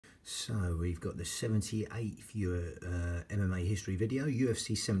So we've got the 78th MMA history video,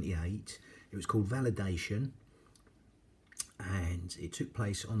 UFC 78. It was called Validation, and it took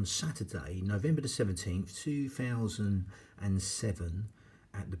place on Saturday, November the 17th, 2007,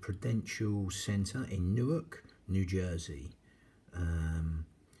 at the Prudential Center in Newark, New Jersey.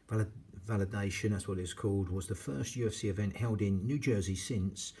 Validation, that's what it's called, was the first UFC event held in New Jersey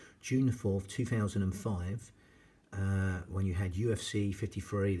since June 4th, 2005. When you had UFC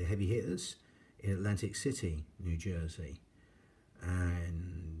 53, the heavy hitters, in Atlantic City, New Jersey.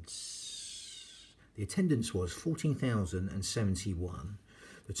 And the attendance was 14,071.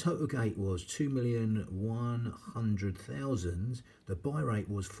 The total gate was 2,100,000. The buy rate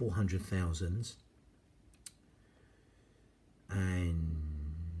was 400,000. And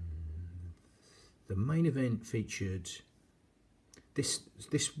the main event featured, this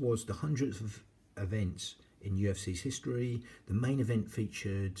was the 100th event in UFC's history. The main event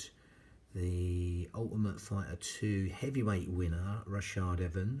featured the Ultimate Fighter 2 heavyweight winner, Rashad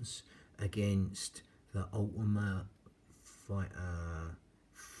Evans, against the Ultimate Fighter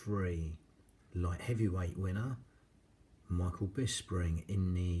 3 light heavyweight winner, Michael Bisping,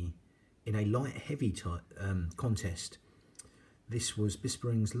 in a light heavy type contest. This was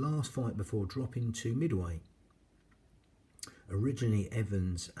Bisping's last fight before dropping to middleweight. Originally,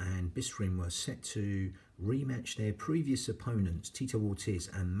 Evans and Bisping were set to rematch their previous opponents, Tito Ortiz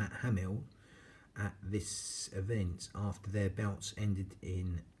and Matt Hamill, at this event after their bouts ended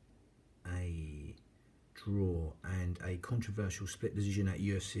in a draw and a controversial split decision at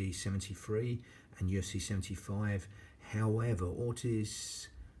UFC 73 and UFC 75. However, Ortiz's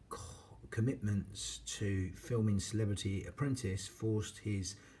commitments to filming Celebrity Apprentice forced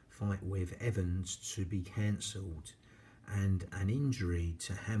his fight with Evans to be cancelled, and an injury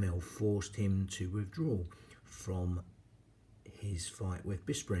to Hamill forced him to withdraw from his fight with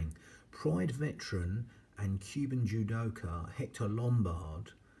Bisping. Pride veteran and Cuban judoka Hector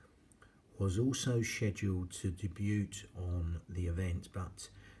Lombard was also scheduled to debut on the event, but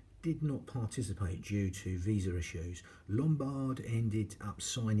did not participate due to visa issues. Lombard ended up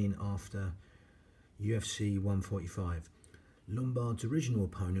signing after UFC 145. Lombard's original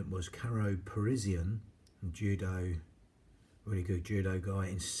opponent was Karo Parisian, really good judo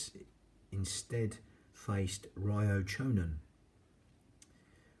guy, instead faced Ryo Chonan,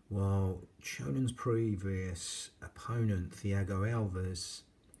 while Chonan's previous opponent, Thiago Alves,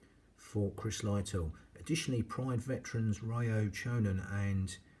 fought Chris Lytle. Additionally, Pride veterans Ryo Chonan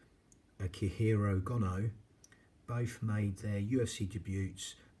and Akihiro Gono both made their UFC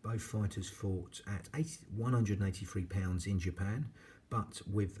debuts. Both fighters fought at 183 pounds in Japan, but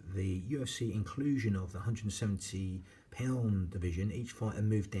with the UFC inclusion of the 170-pound division, each fighter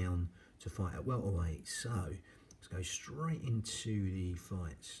moved down to fight at welterweight. So let's go straight into the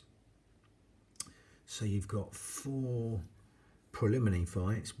fights. So you've got 4 preliminary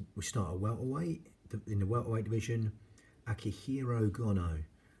fights. We start at welterweight. In the welterweight division, Akihiro Gono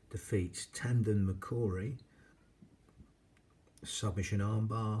defeats Tamdan Makori, submission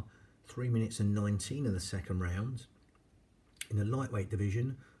armbar, 3 minutes and 19 of the second round. In the lightweight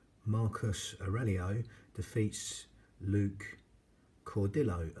division, Marcus Aurelio defeats Luke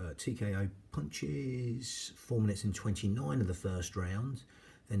Cordillo, TKO punches, 4 minutes and 29 of the first round.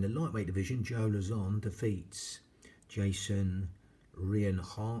 Then the lightweight division, Joe Lazon defeats Jason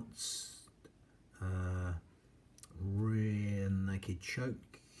Reinhardt, rear naked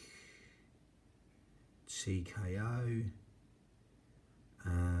choke, TKO.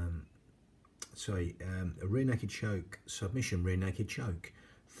 A rear naked choke submission, rear naked choke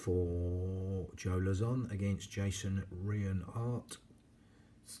for Joe Lazon against Jason Reinhardt.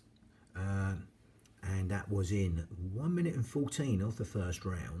 And that was in 1 minute and 14 of the first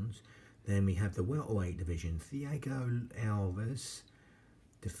round. Then we have the welterweight division. Thiago Alves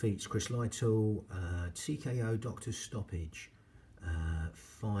defeats Chris Lytle, TKO doctor stoppage,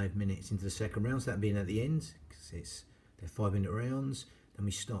 5 minutes into the second round. So that being at the end, because they're 5 minute rounds. Then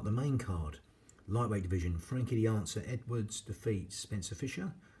we start the main card. Lightweight division, Frankie the Answer Edwards defeats Spencer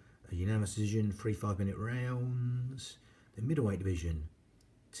Fisher, a unanimous decision, 3 5-minute rounds. The middleweight division,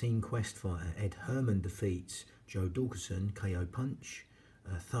 Team Quest fighter Ed Herman defeats Joe Dawkinson, KO punch,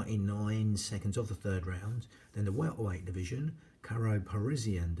 39 seconds of the third round. Then the welterweight division, Karo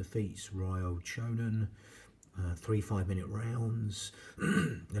Parisian defeats Ryo Chonan, 3 5-minute rounds.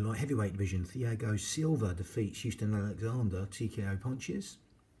 The light heavyweight division, Thiago Silva defeats Houston Alexander, TKO punches,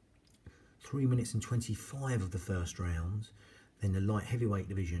 3 minutes and 25 of the first round. Then the light heavyweight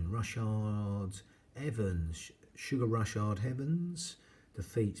division, Rashad Evans, Sugar Rashad Evans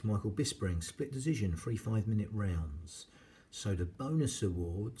defeats Michael Bisping, split decision, 3 5-minute rounds. So the bonus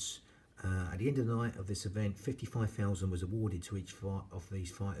awards, at the end of the night of this event, 55,000 was awarded to each of these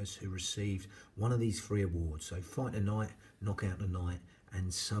fighters who received one of these three awards. So fight of the night, knockout of the night,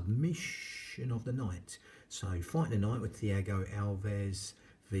 and submission of the night. So fight of the night with Thiago Alves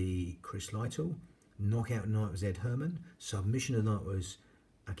v Chris Lytle. Knockout of the night was Ed Herman. Submission of the night was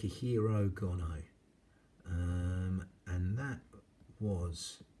Akihiro Gono. And that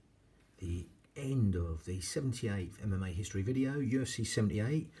was the end of the 78th MMA history video, UFC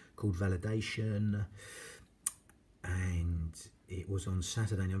 78, called Validation, and it was on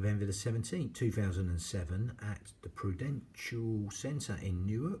Saturday, November the 17th, 2007 at the Prudential Center in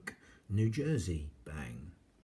Newark, New Jersey. Bang.